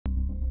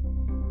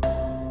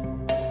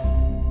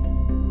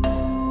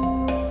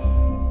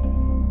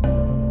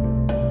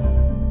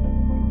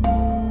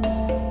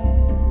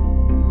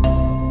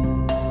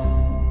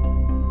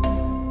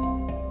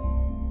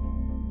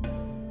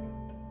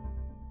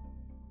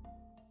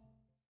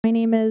My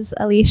name is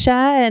Alysha,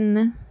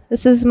 and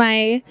this is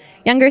my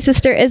younger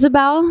sister,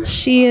 Isabel.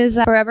 She is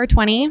forever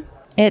 20.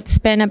 It's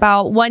been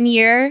about 1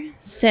 year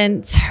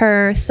since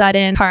her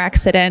sudden car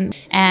accident,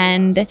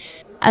 and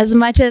as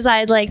much as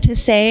I'd like to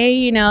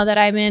say, that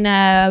I'm in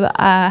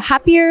a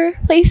happier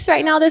place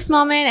right now this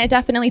moment, it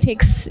definitely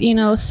takes,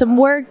 some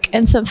work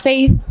and some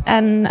faith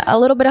and a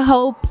little bit of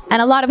hope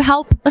and a lot of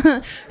help.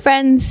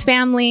 Friends,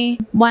 family,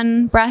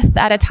 one breath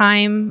at a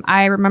time.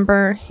 I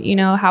remember,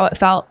 how it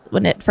felt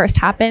when it first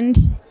happened.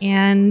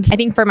 And I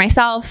think for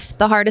myself,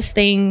 the hardest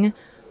thing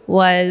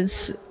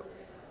was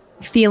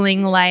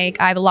feeling like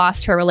I've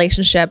lost her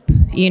relationship,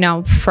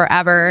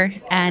 forever.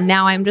 And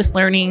now I'm just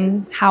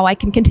learning how I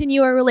can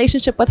continue a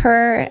relationship with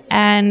her.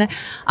 And,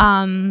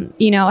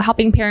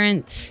 helping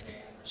parents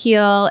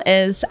heal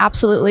is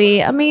absolutely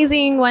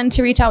amazing one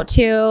to reach out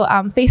to.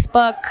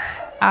 Facebook,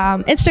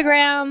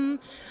 Instagram,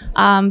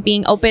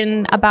 being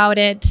open about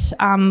it,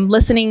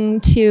 listening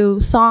to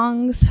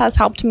songs has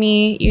helped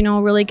me,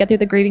 really get through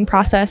the grieving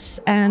process.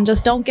 And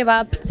just don't give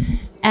up.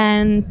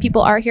 And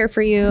people are here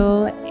for you,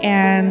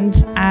 and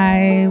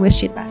I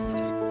wish you the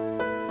best.